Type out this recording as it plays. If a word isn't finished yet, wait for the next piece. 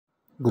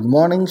Good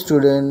morning,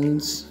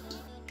 students.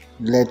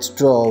 Let's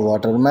draw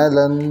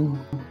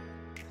watermelon.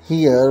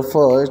 Here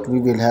first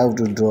we will have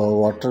to draw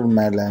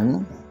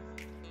watermelon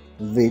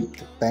with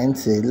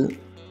pencil.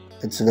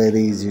 It's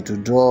very easy to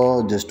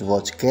draw, just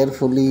watch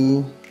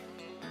carefully.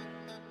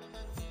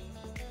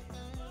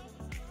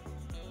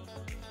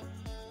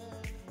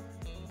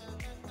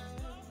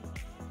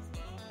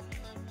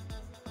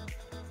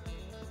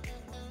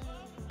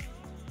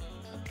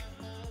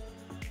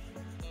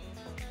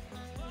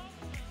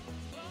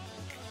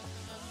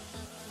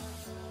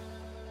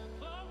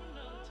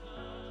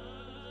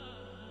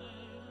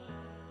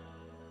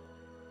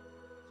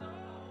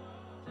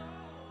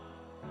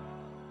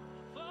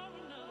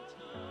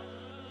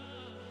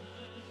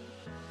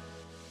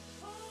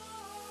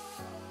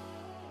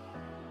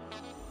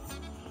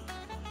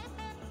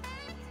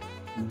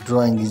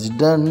 Drawing is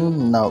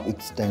done. Now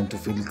it's time to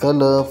fill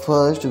color.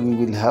 First we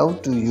will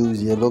have to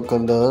use yellow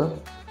color.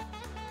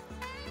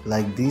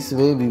 Like this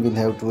way we will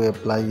have to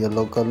apply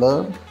yellow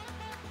color.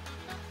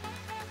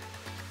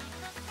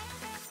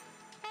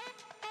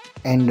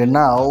 And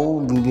now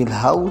we will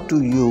have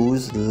to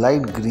use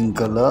light green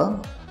color.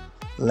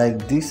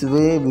 Like this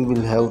way we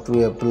will have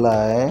to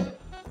apply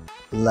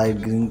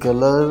light green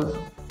color.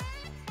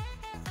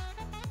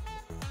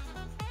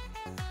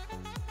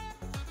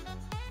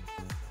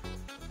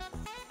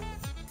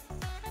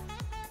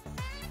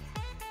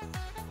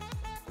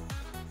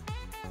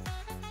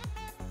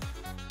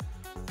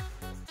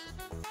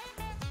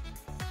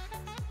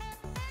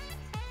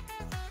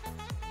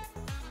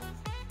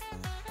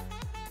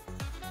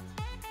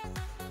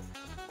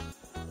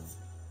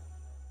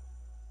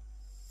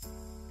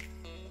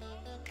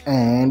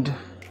 And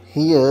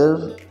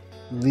here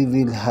we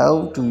will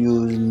have to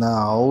use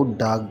now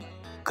dark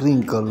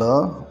green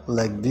color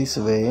like this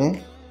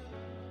way.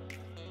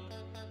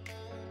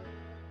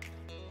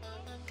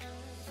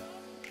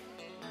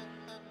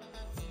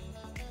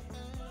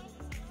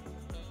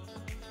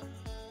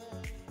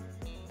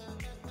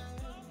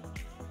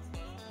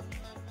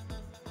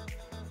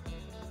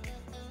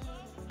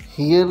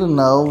 Here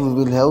now we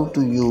will have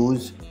to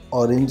use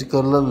orange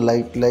color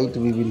light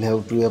we will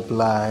have to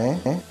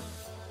apply.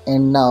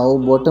 And now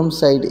bottom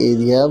side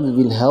area we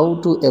will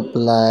have to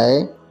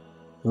apply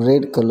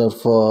red color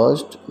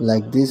first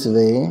like this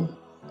way,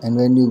 and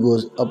when you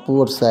go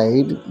upward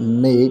side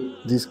make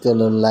this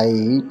color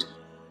light.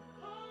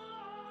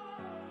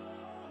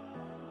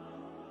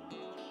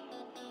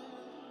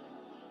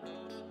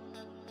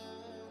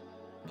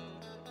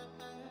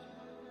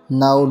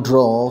 Now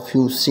draw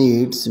few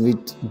shades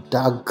with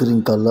dark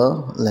green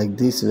color like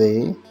this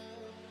way.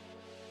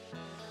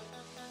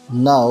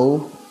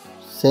 Now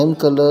same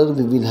color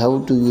we will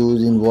have to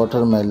use in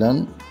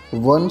watermelon.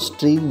 One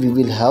strip we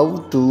will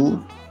have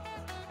to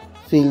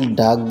fill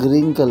dark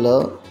green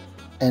color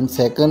and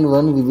second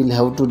one we will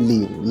have to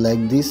leave.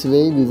 Like this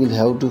way we will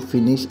have to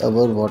finish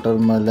our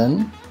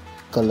watermelon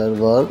color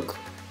work.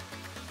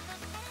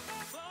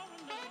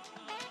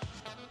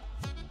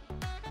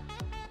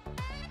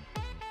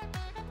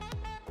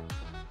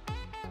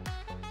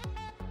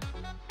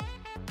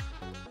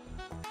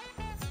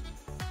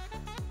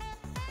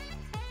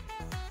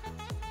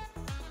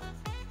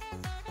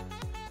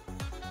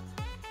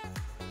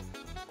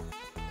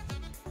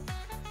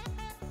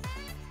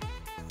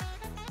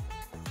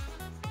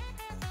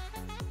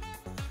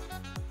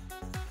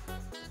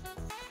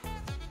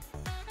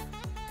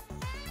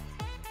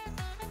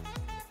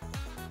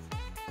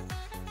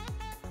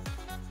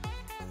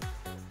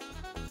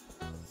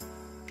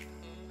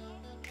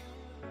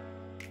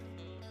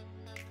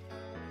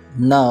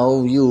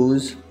 Now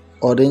use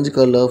orange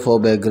color for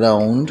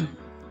background.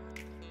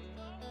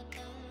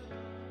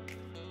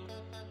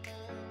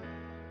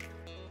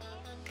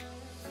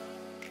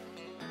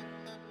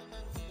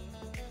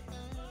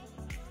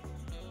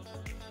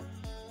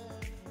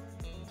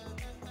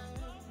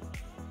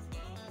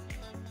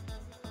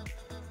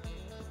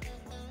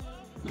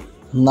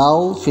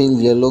 Now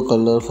fill yellow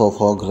color for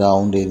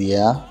foreground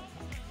area.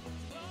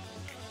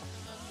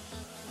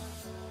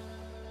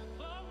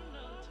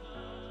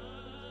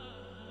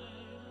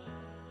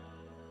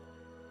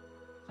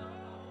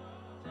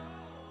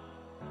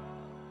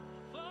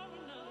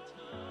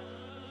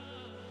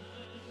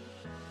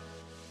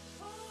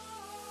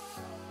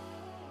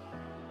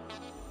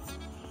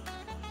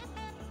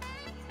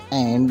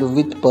 And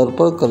with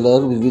purple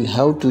color we will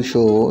have to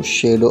show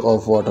shadow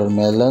of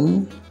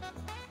watermelon.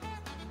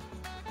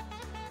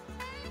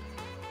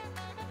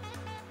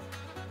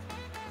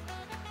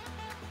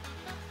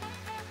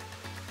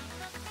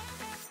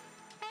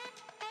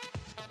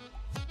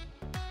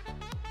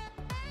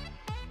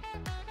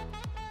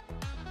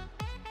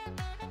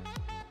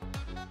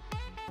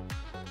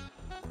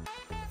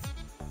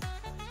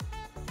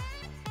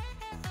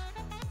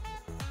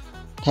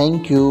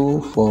 Thank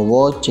you for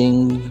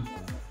watching.